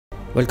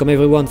Welcome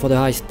everyone for the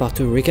Heist Part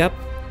 2 recap.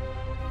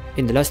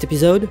 In the last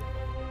episode,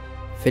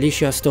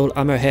 Felicia stole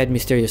Hammerhead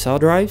mysterious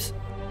hard drives.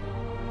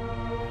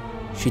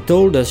 She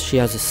told us she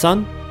has a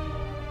son,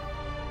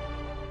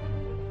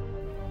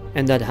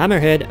 and that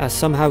Hammerhead has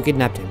somehow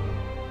kidnapped him.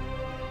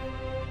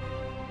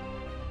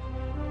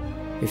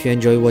 If you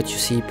enjoy what you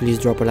see, please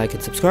drop a like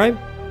and subscribe.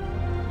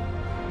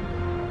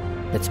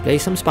 Let's play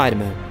some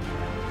Spider-Man.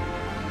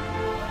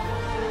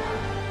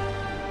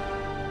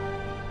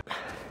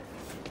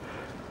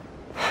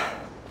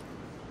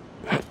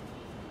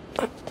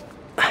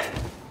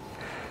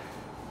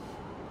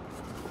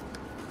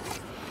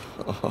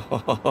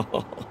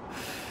 Oh,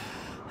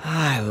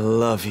 I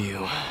love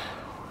you.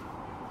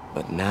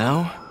 But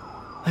now,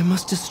 I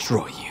must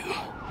destroy you.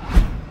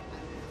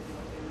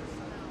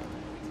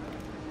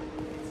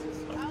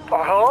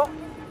 Hello?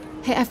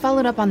 Hey, I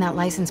followed up on that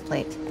license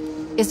plate.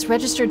 It's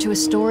registered to a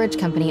storage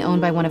company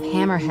owned by one of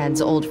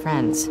Hammerhead's old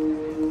friends.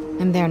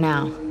 I'm there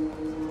now.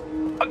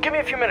 Give me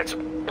a few minutes.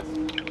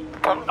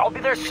 I'll be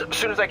there as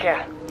soon as I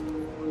can.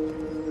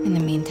 In the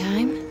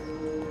meantime,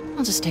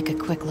 I'll just take a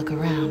quick look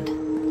around.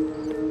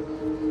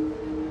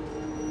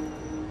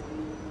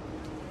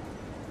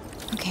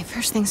 Okay,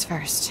 first things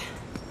first.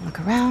 Look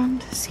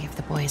around, see if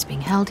the boy is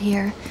being held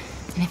here,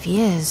 and if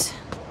he is,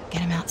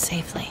 get him out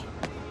safely.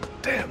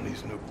 Damn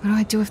these new. What do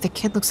I do if the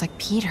kid looks like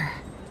Peter?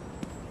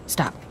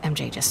 Stop,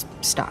 MJ, just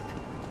stop.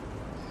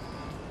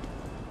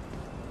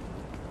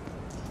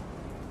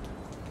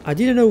 I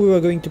didn't know we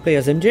were going to play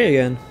as MJ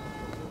again.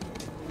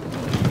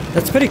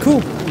 That's pretty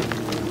cool.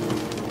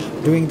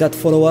 Doing that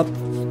follow-up.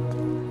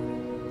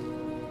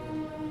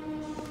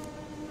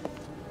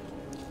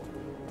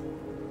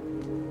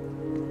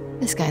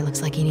 This guy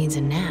looks like he needs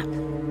a nap.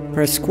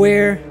 Press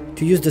square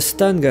to use the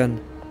stun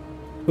gun.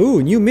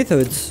 Ooh, new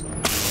methods.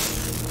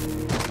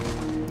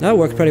 That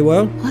worked pretty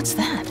well. What's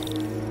that?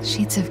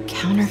 Sheets of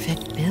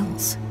counterfeit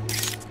bills.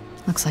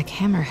 Looks like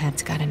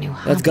Hammerhead's got a new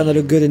hobby. That's gonna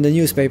look good in the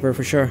newspaper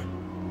for sure.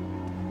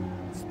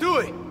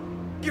 Stewie,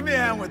 give me a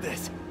hand with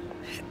this.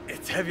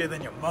 It's heavier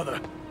than your mother.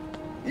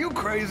 You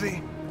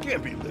crazy?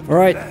 Can't be living.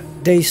 Alright, that.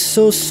 they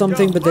saw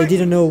something but they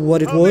didn't know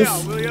what it Help me was.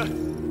 out, will ya?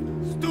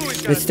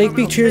 Stewie's got Let's take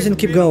something pictures that'll and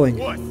keep pay the going.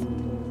 bills.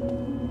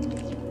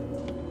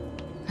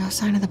 No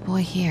sign of the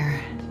boy here.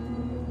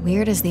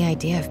 Weird as the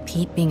idea of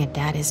Pete being a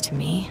dad is to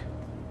me.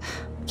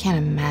 Can't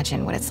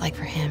imagine what it's like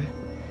for him.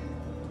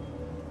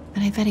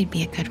 But I bet he'd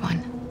be a good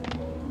one.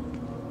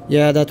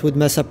 Yeah, that would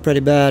mess up pretty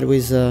bad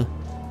with the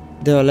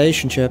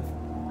relationship.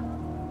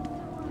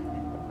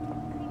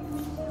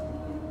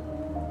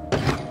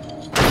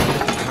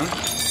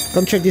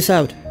 Come check this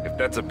out. If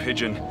that's a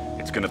pigeon,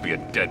 it's gonna be a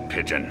dead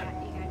pigeon.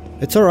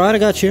 It's alright, I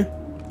got you.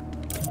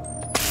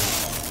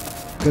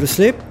 Go to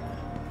sleep?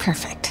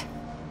 Perfect.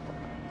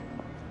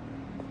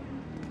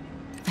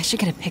 I should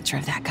get a picture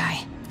of that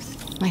guy.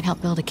 Might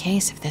help build a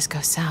case if this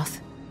goes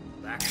south.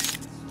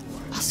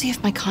 I'll see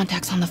if my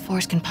contacts on the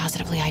force can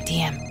positively ID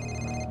him.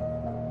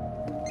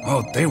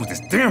 All day with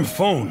this damn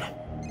phone.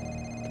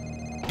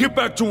 Get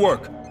back to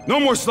work. No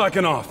more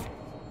slacking off.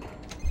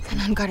 An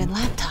unguarded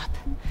laptop.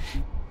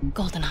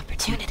 Golden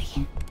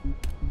opportunity.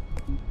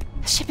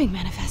 A shipping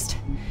manifest.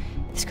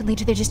 This could lead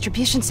to their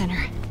distribution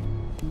center.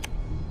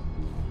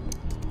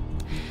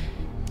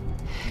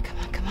 Come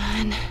on, come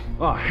on.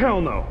 Oh,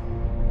 hell no.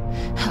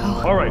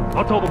 Oh. All right,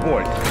 I'll tell the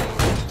boys.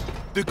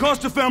 The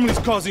Costa family's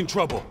causing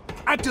trouble,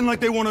 acting like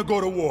they want to go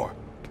to war.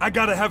 I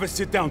gotta have a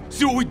sit down,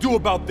 see what we do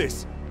about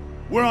this.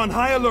 We're on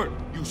high alert.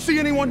 You see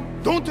anyone?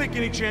 Don't take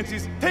any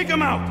chances. Take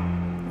them out.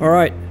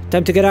 Alright,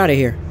 time to get out of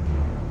here.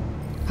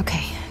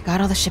 Okay,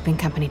 got all the shipping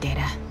company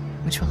data,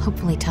 which will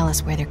hopefully tell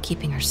us where they're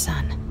keeping her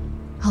son.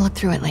 I'll look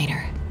through it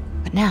later,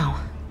 but now,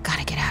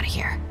 gotta get out of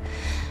here.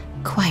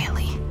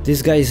 Quietly.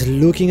 This guy is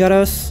looking at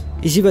us.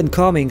 He's even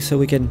coming so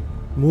we can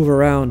move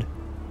around.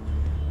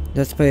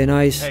 That's pretty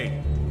nice.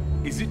 Hey,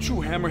 is it true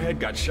Hammerhead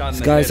got shot in These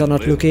the guys head are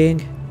not and lived?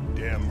 looking.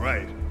 Damn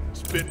right.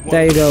 Spit one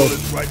There you go.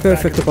 bullets right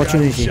Perfect back at the guy who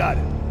opportunity. shot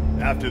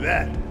it. After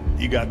that,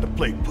 he got the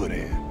plate put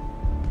in.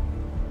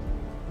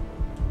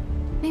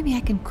 Maybe I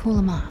can cool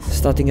him off.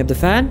 Starting up the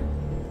fan.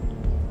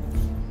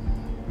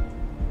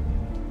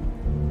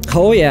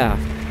 Oh yeah.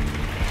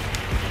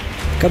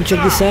 Come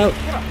check this out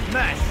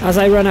as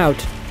I run out.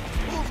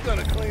 Who's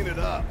gonna clean it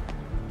up?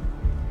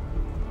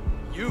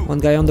 You. One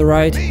guy on the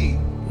right Me.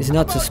 is not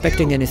How about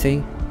suspecting you?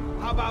 anything.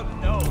 How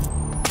about no?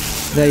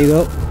 There you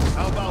go.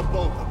 How about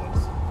both of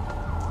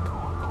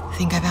us?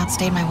 Think I've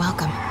outstayed my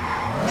welcome.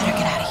 Better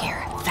get out of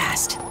here,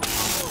 fast.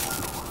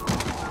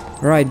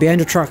 Alright, behind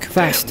the truck,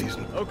 fast. Damn, these-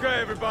 Okay,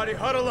 everybody,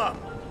 huddle up.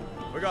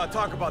 We gotta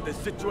talk about this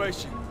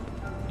situation.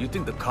 You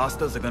think the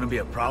Costas are gonna be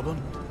a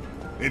problem?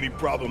 Any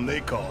problem they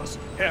cause,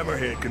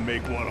 Hammerhead can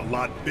make one a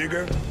lot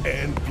bigger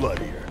and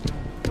bloodier.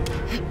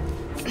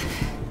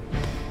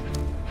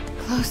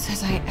 Close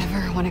as I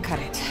ever want to cut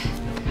it.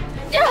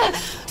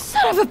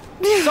 Son of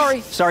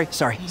a... Sorry.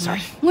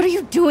 What are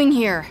you doing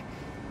here?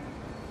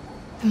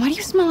 And why do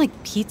you smell like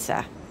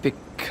pizza?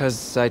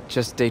 Because I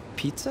just ate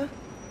pizza?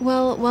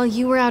 Well, while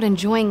you were out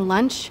enjoying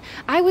lunch,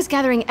 I was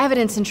gathering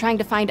evidence and trying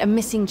to find a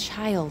missing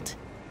child.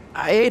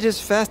 I ate as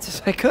fast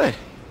as I could.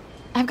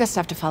 I've got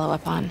stuff to follow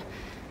up on.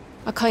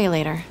 I'll call you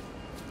later.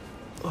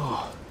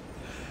 Oh.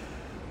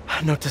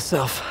 Note to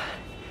self.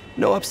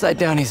 No upside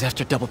downies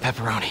after double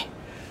pepperoni.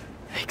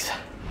 Thanks.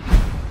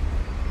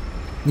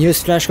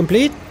 Newsflash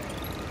complete.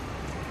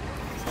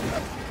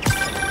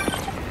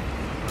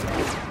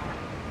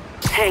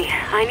 Hey,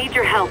 I need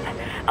your help.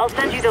 I'll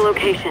send you the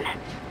location.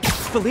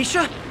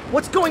 Felicia?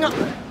 What's going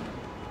on?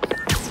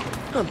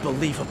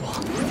 Unbelievable.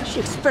 She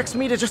expects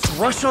me to just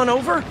rush on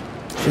over?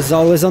 She's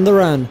always on the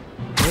run.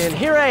 And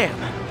here I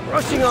am,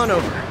 rushing on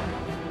over.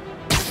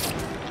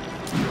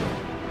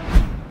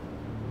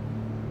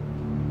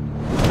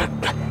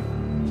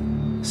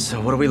 So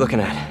what are we looking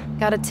at?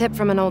 Got a tip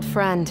from an old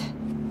friend.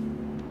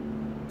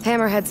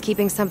 Hammerhead's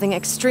keeping something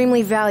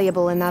extremely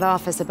valuable in that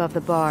office above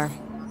the bar.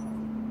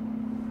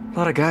 A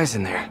lot of guys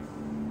in there.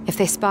 If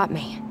they spot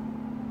me,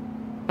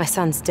 my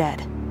son's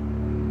dead.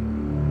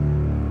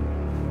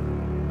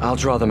 I'll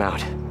draw them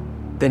out.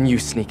 Then you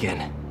sneak in.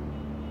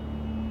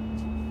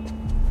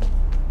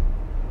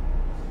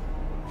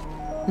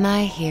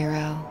 My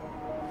hero.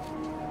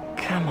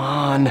 Come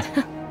on.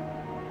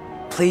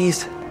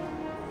 Please.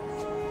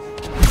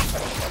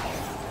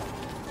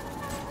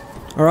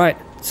 Alright,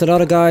 it's a lot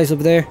of guys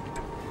over there.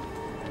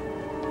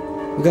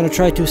 We're gonna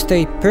try to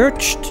stay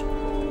perched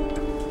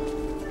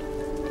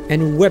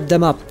and whip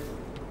them up.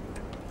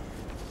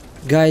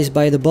 Guys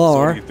by the bar. So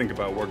what do you think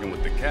about working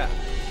with the cat?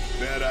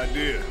 Bad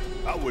idea.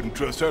 I wouldn't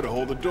trust her to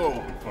hold the door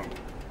open for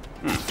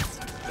me.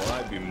 Well,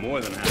 I'd be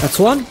more than happy. That's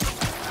one.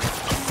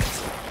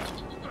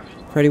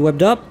 Pretty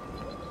whipped up.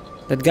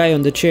 That guy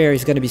on the chair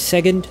is gonna be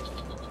second.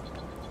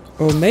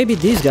 Or maybe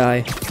this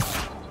guy.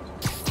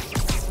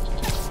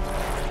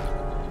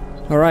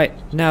 Alright,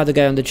 now the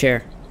guy on the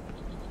chair.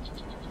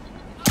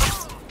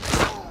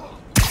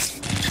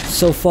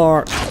 So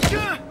far,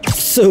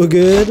 so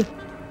good.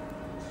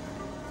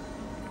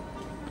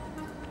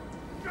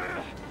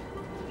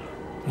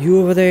 You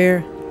over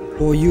there,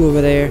 or you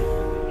over there.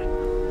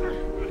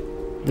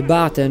 The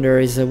bartender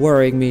is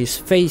worrying me, is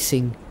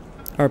facing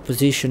our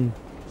position.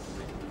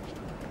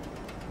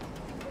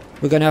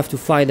 We're gonna have to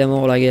fight them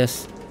all, I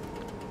guess.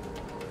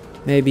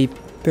 Maybe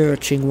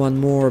perching one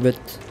more, but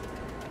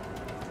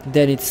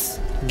then it's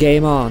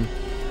game on.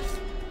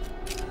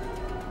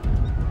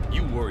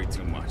 You worry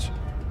too much.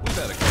 We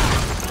better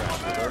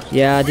get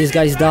Yeah, this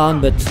guy's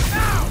done, but...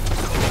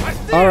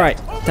 Alright,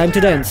 time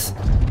to dance.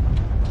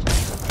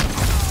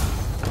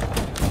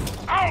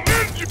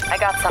 I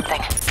got something.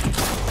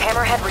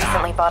 Hammerhead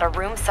recently bought a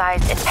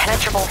room-sized,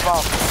 impenetrable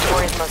vault to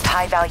store his most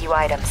high-value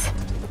items.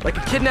 Like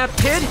a kidnapped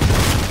kid?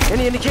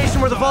 Any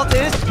indication where the vault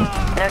is?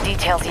 No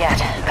details yet,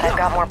 but I've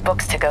got more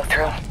books to go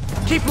through.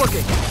 Keep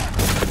looking.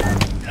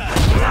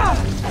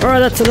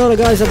 Alright, that's a lot of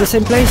guys at the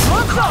same place.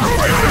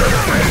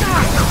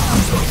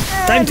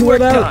 Time to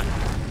whip out.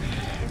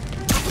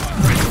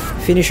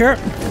 Finisher.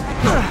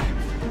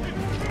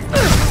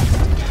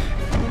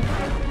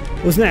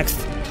 Who's next?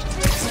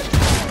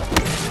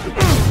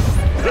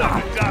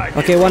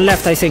 Okay, one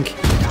left, I think.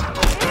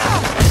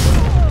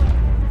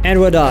 And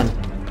we're done.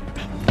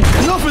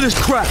 Enough of this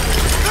crap!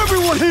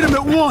 Everyone hit him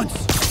at once!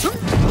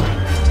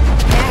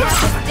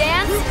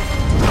 Dance?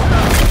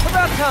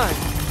 About time.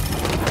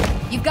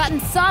 You've gotten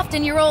soft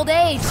in your old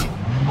age.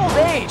 Old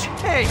age?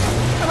 Hey,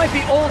 I might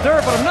be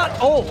older, but I'm not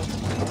old.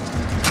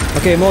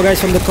 Okay, more guys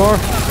from the car.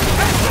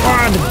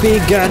 Ah, the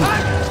big gun.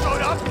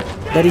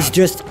 That is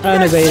just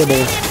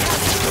unavailable.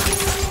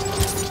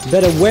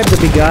 Better web the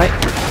big guy.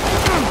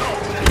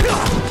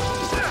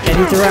 And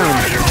hit around.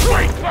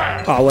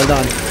 Oh, well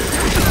done.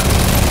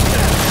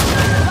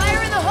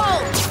 Fire in the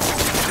hole!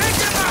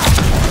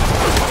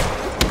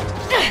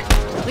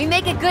 We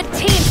make a good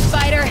team,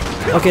 Spider.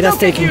 Okay, that's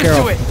taken care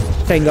of.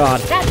 Thank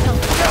God.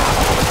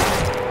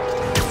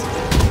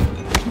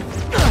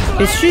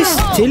 Is she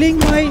stealing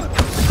my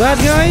bad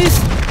guys?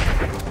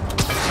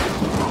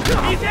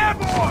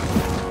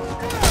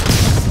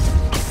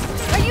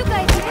 Are you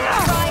guys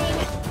trying?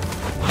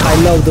 I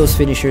love those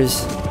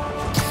finishers.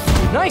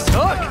 Nice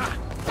hook.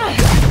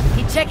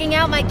 You checking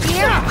out my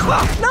gear?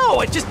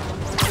 No, it just...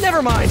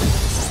 Never mind.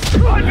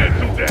 I did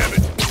some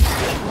damage.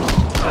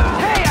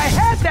 Hey, I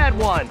had that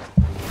one.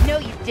 No,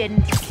 you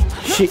didn't.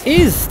 She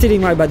is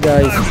stealing my bad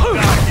guys.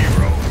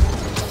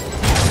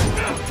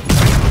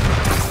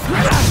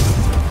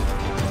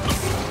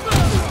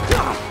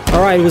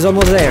 Alright, it was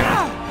almost there.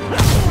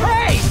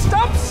 Hey,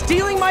 stop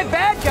stealing my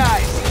bad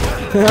guys.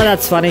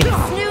 That's funny.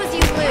 Snooze, you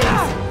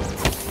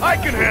lose. I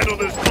can handle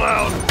this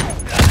clown.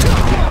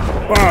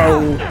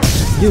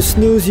 Wow. You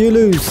snooze, you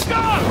lose.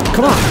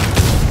 Come on.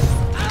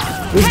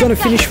 Who's gonna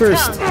finish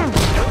first?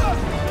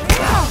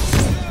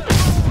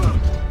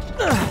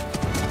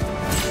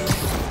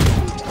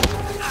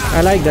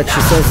 I like that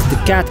she says the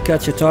cat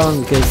cuts your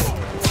tongue because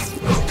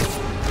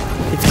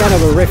it's kind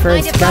of a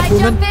reference to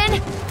Catwoman.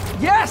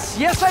 Yes,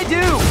 yes I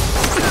do.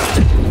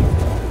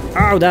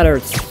 Ow, that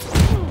hurts.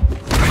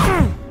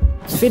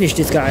 Let's finish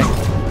this guy.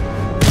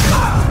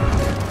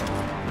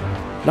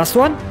 Last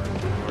one?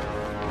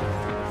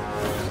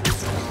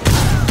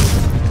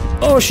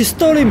 Oh, she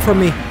stole him from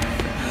me.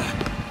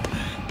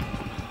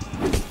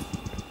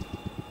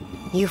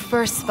 You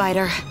first,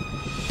 Spider.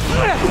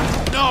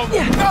 No!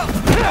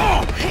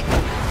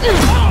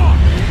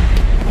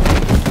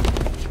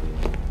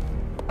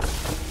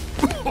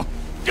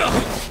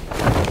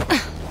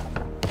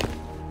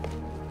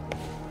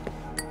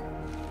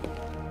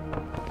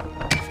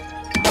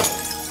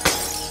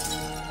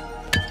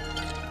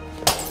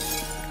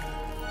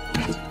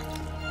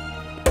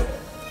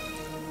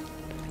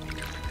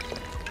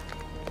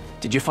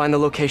 Did you find the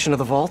location of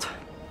the vault?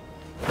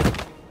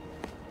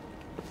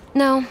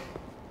 No,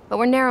 but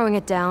we're narrowing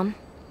it down.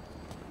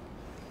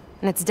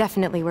 And it's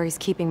definitely where he's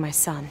keeping my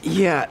son.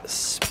 Yeah,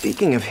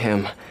 speaking of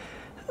him,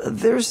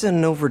 there's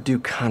an overdue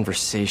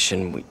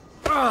conversation we...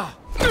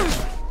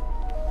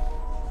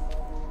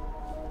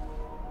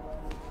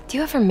 Do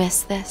you ever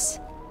miss this?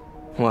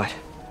 What?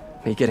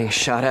 Me getting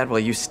shot at while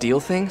you steal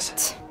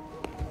things?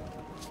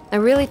 I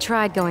really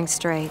tried going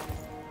straight.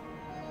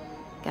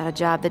 Got a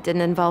job that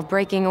didn't involve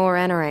breaking or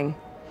entering.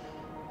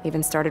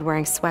 Even started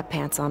wearing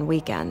sweatpants on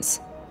weekends.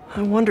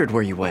 I wondered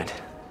where you went.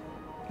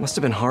 Must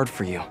have been hard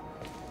for you.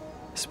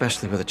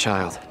 Especially with a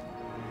child.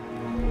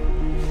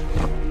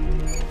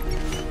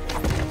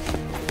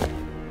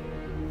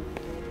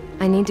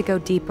 I need to go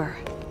deeper,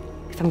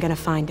 if I'm gonna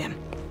find him.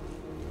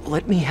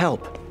 Let me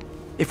help.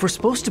 If we're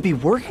supposed to be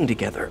working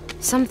together...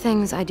 Some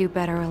things I do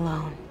better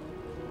alone.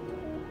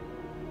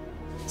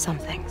 Some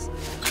things.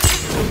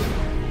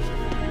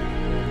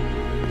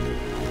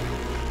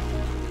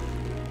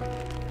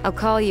 I'll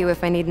call you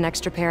if I need an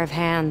extra pair of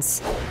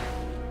hands.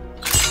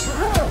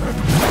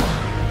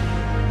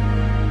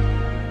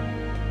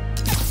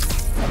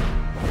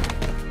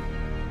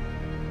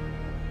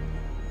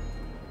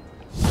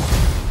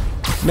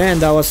 Man,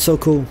 that was so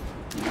cool.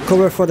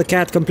 Cover for the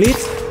cat complete?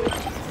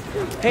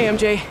 Hey,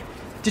 MJ.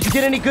 Did you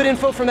get any good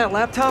info from that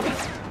laptop?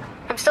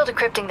 I'm still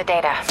decrypting the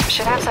data.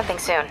 Should have something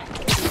soon.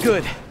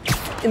 Good.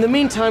 In the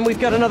meantime, we've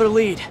got another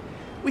lead.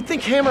 We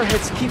think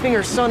Hammerhead's keeping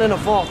her son in a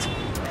vault.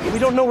 We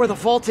don't know where the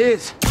vault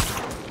is.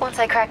 Once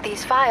I crack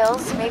these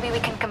files, maybe we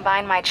can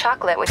combine my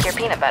chocolate with your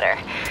peanut butter.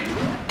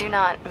 Do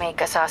not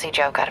make a saucy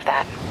joke out of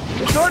that.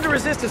 It's hard to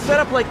resist a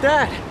setup like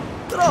that,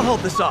 but I'll hold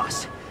the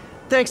sauce.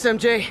 Thanks,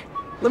 MJ.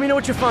 Let me know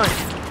what you find.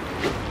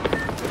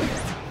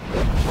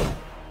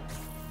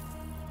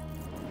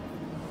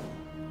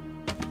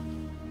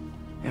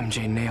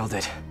 MJ nailed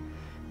it.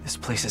 This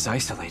place is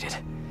isolated.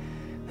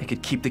 They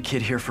could keep the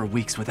kid here for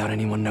weeks without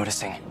anyone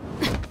noticing.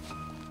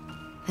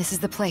 This is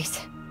the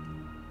place.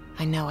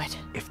 I know it.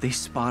 If they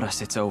spot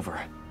us, it's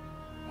over.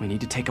 We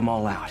need to take them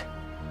all out.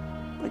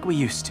 Like we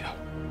used to.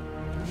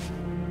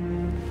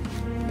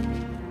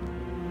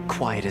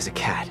 Quiet as a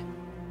cat.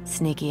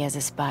 Sneaky as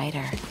a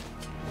spider.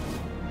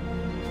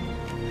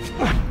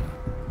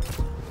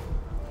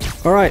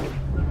 Alright.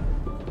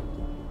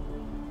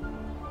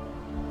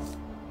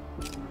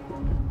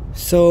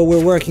 So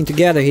we're working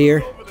together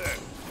here.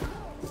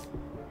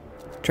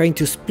 Trying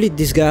to split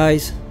these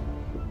guys.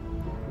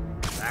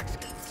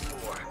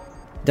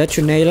 That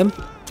should nail him.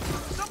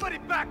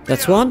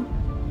 That's one.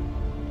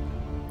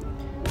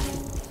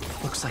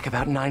 Looks like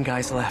about 9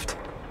 guys left.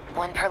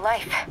 One per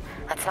life.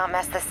 Let's not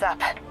mess this up.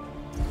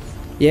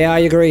 Yeah, I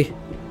agree.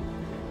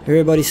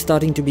 Everybody's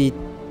starting to be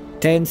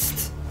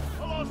tensed.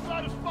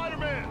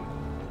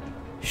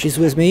 She's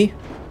with me.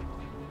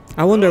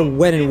 I wonder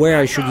when and where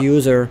I should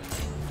use her.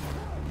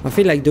 I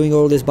feel like doing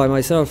all this by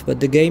myself, but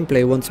the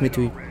gameplay wants me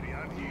to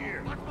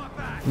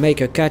make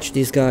her catch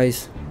these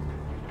guys.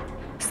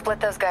 Split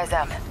those guys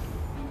up.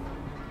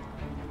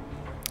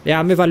 Yeah,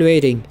 I'm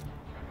evaluating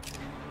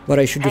what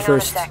I should do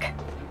first. Hang on a sec.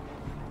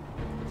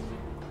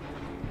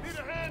 Need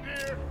a hand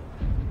here.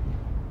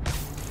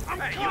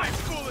 Hey, you ain't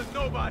fooling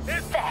nobody.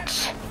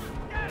 Fetch.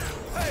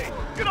 Hey,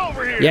 get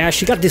over here. Yeah,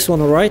 she got this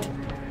one alright.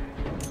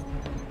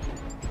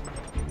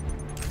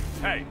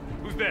 Hey,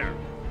 who's there?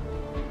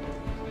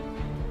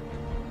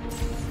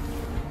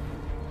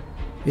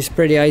 He's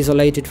pretty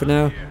isolated for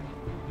now.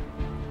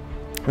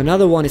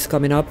 Another one is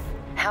coming up.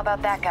 How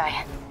about that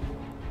guy?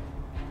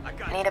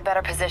 Need a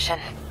better position.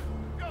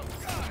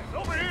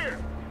 Over here.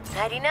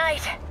 Nighty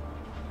night.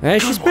 Yeah,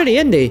 she's pretty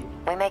indie.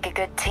 We make a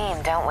good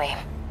team, don't we?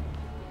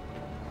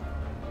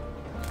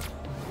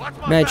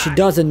 Man, she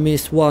doesn't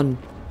miss one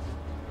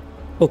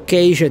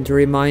occasion to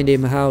remind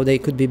him how they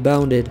could be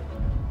bounded,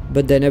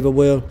 but they never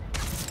will.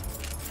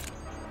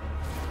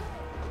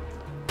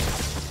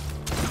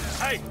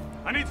 Hey,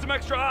 I need some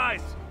extra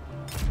eyes.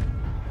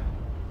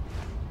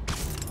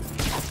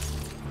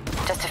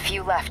 Just a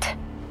few left.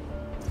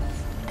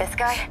 This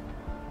guy?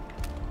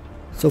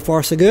 So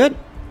far so good.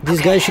 This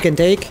guy she can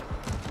take.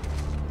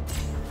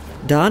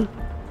 Done.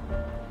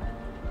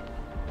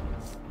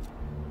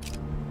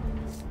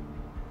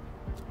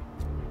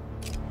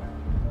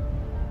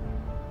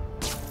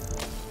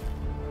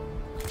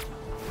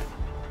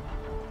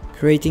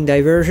 Creating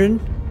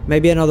diversion.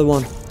 Maybe another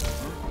one.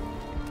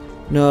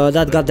 No,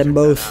 that got them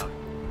both.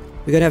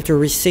 We're gonna have to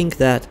resync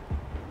that.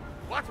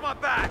 Watch my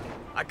back.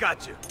 I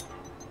got you. What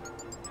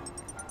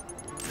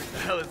the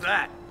hell is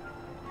that?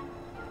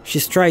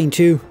 She's trying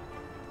to.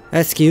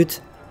 That's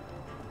cute.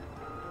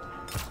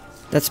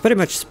 That's pretty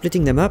much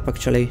splitting them up,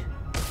 actually.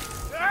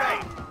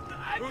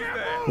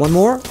 One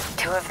more?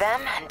 2 of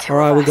them and 2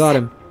 Alright, of we us. got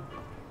him.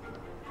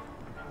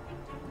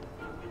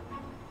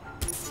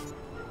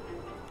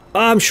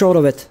 I'm short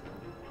of it.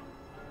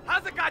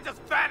 How's the guy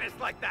just vanished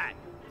like that?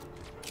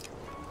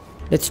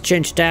 Let's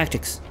change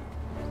tactics.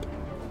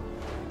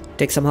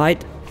 Take some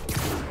height.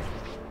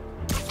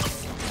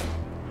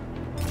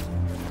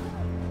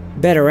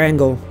 Better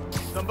angle.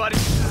 Somebody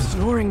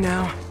snoring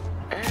now.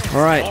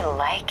 Alright.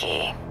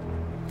 Likey.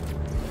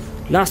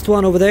 Last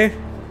one over there.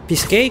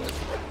 Piece of cake.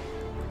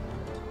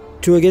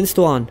 2 against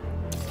 1.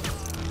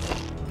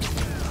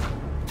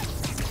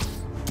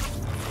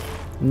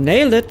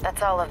 Nailed it.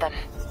 That's all of them.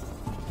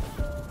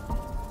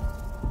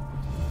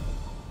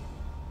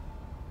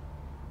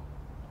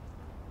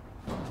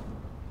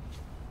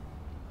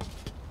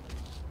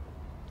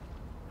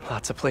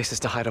 Lots of places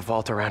to hide a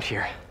vault around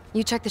here.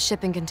 You check the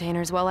shipping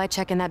containers while I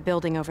check in that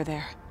building over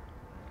there.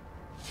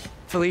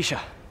 Felicia,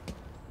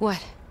 What?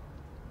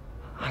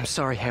 I'm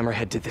sorry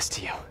Hammerhead did this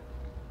to you.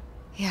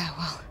 Yeah,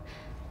 well,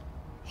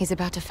 he's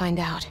about to find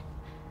out.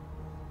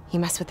 You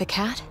mess with the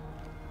cat,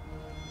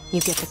 you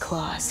get the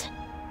claws.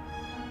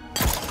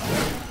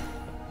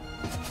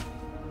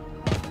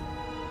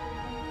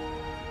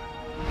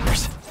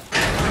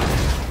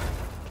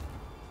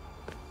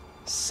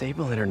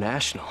 Sable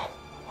International.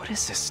 What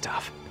is this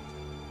stuff?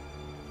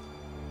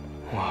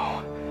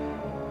 Whoa.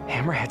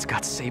 Hammerhead's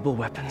got Sable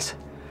weapons.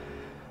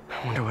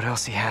 I wonder what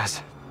else he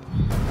has.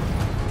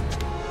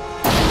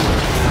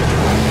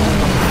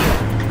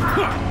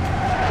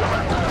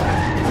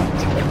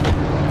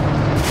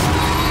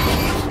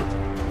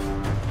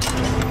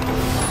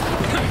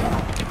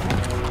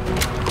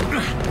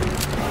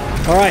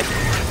 Alright.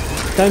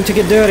 Time to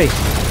get dirty.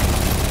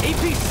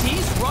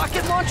 APCs?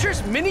 Rocket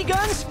launchers?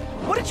 Miniguns?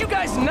 What did you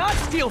guys not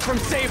steal from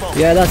Sable?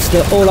 Yeah, that's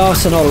the whole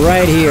arsenal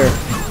right here.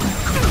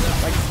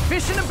 Like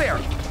fish in a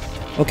barrel.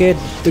 Okay,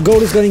 the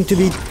goal is going to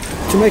be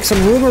to make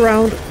some room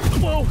around.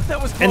 Whoa,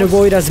 that was close. And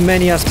avoid as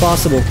many as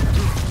possible.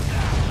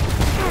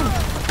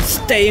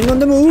 Staying on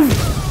the move.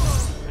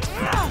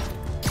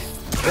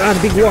 Ah,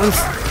 the big ones.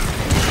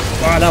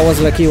 Wow, that was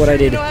lucky what I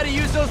did. You know how to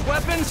use those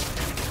weapons?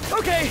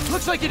 Okay,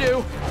 looks like you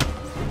do.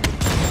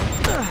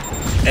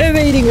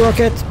 Evading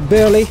rocket,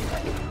 barely.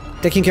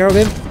 Taking care of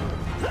him.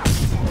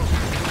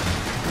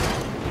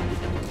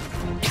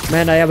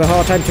 Man, I have a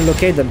hard time to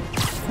locate them.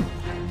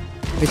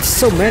 It's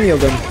so many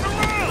of them.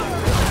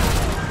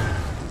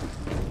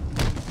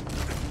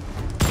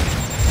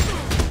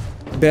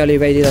 Barely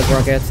evaded that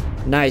rocket.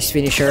 Nice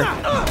finisher.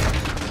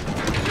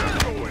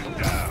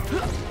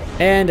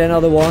 And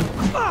another one.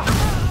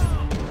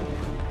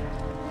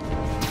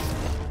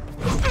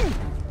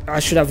 I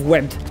should have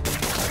webbed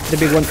the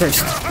big one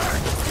first.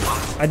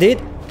 I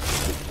did.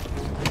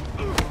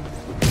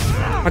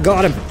 I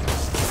got him.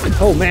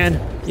 Oh man,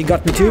 he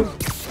got me too.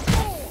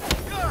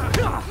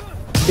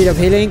 Bit of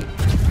healing.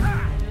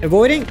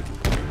 Avoiding.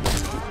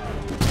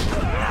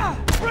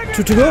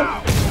 2 to go.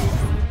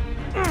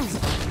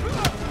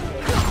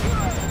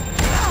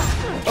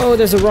 Oh,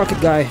 there's a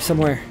rocket guy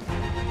somewhere.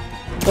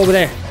 Over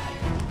there.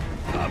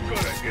 I'm gonna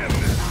get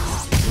this.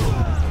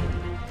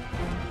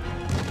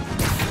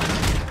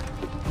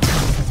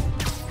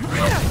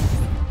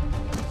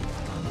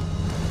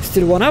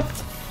 Still one up.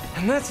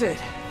 And that's it.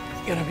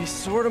 Gonna be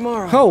sore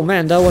tomorrow. Oh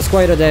man, that was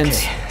quite a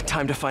dance. Okay,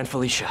 time to find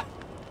Felicia.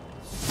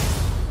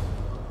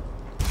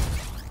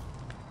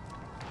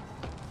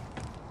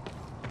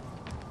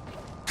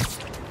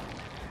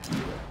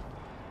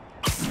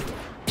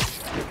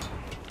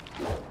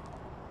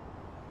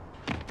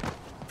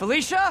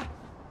 Felicia?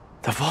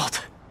 The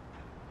vault.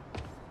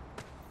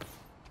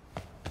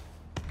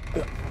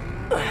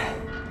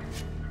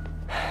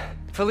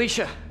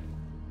 Felicia.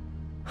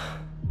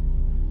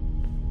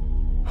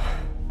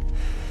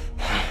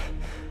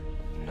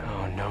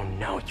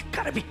 No, you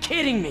gotta be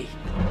kidding me.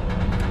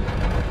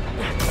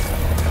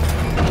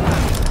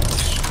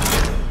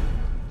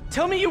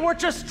 Tell me you weren't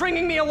just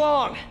stringing me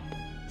along.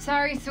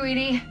 Sorry,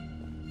 sweetie.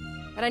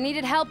 But I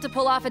needed help to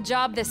pull off a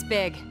job this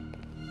big.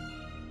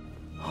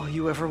 All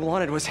you ever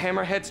wanted was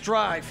Hammerhead's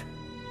drive.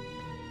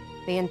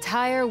 The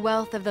entire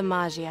wealth of the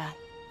Magia.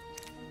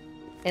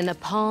 In the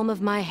palm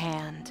of my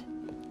hand.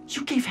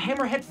 You gave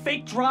Hammerhead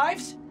fake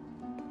drives?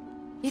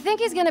 You think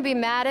he's gonna be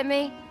mad at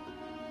me?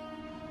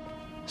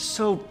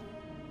 So,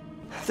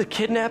 the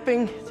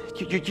kidnapping,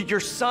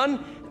 your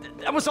son,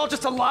 that was all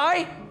just a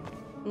lie?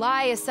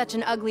 Lie is such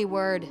an ugly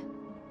word.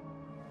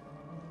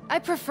 I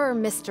prefer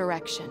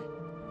misdirection.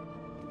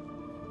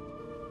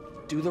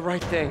 Do the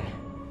right thing.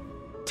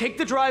 Take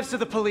the drives to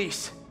the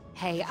police.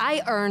 Hey,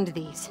 I earned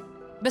these.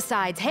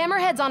 Besides,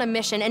 Hammerhead's on a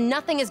mission and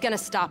nothing is gonna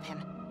stop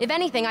him. If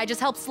anything, I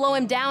just help slow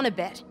him down a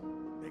bit.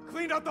 They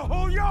cleaned out the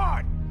whole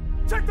yard!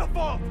 Check the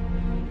vault!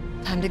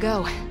 Time to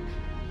go.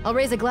 I'll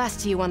raise a glass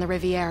to you on the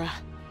Riviera.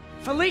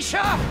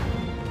 Felicia!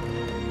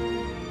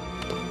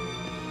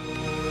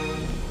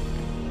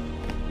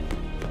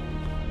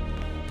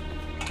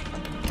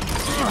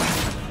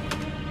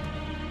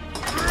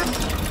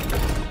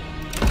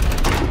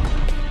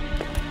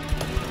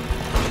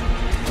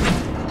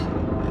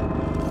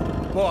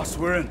 Boss,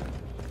 we're in.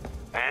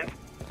 And?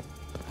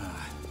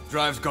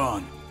 Drive's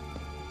gone.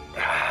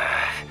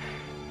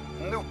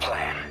 New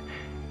plan.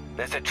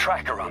 There's a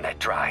tracker on that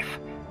drive.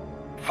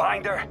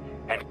 Find her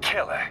and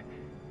kill her.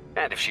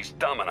 And if she's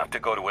dumb enough to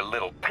go to a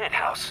little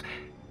penthouse,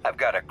 I've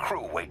got a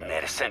crew waiting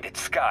there to send it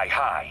sky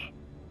high.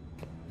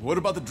 What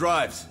about the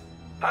drives?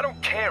 I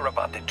don't care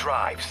about the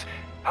drives.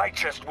 I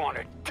just want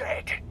her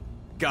dead.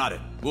 Got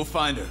it. We'll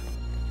find her.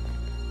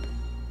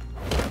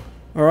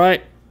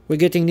 Alright, we're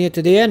getting near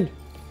to the end.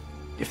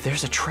 If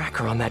there's a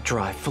tracker on that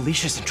drive,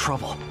 Felicia's in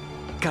trouble.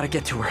 Gotta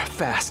get to her,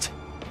 fast.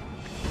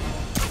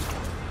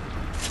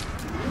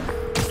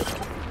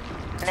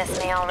 Miss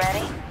me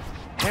already?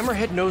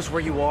 Hammerhead knows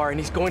where you are and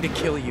he's going to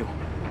kill you.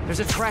 There's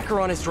a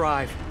tracker on his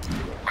drive.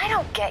 I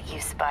don't get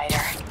you,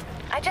 Spider.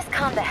 I just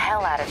calmed the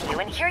hell out of you,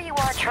 and here you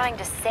are trying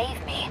to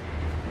save me.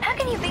 How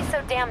can you be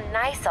so damn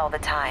nice all the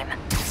time?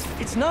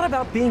 It's not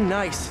about being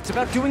nice, it's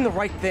about doing the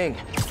right thing.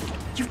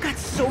 You've got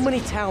so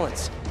many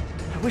talents.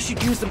 I wish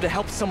you'd use them to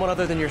help someone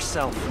other than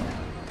yourself.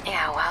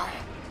 Yeah, well,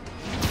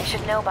 you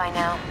should know by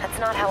now. That's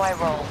not how I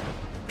roll.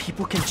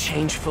 People can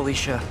change,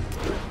 Felicia.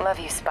 Love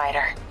you,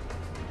 Spider.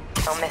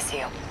 I'll miss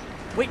you.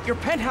 Wait, your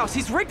penthouse,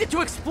 he's rigged it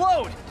to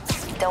explode!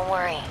 Don't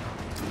worry.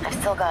 I've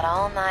still got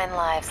all 9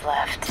 lives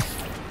left.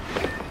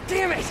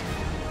 Damn it!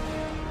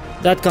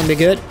 That can be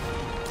good.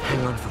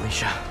 Hang on,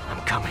 Felicia. I'm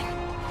coming.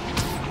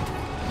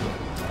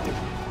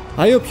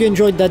 I hope you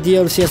enjoyed that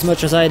DLC as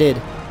much as I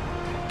did.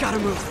 Gotta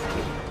move.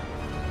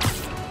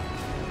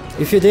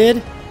 If you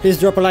did, please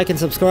drop a like and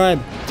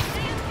subscribe.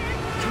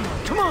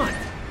 Come on!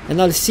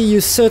 And I'll see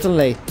you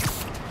certainly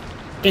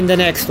in the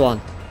next one.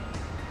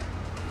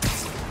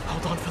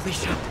 Hold on,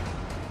 Felicia.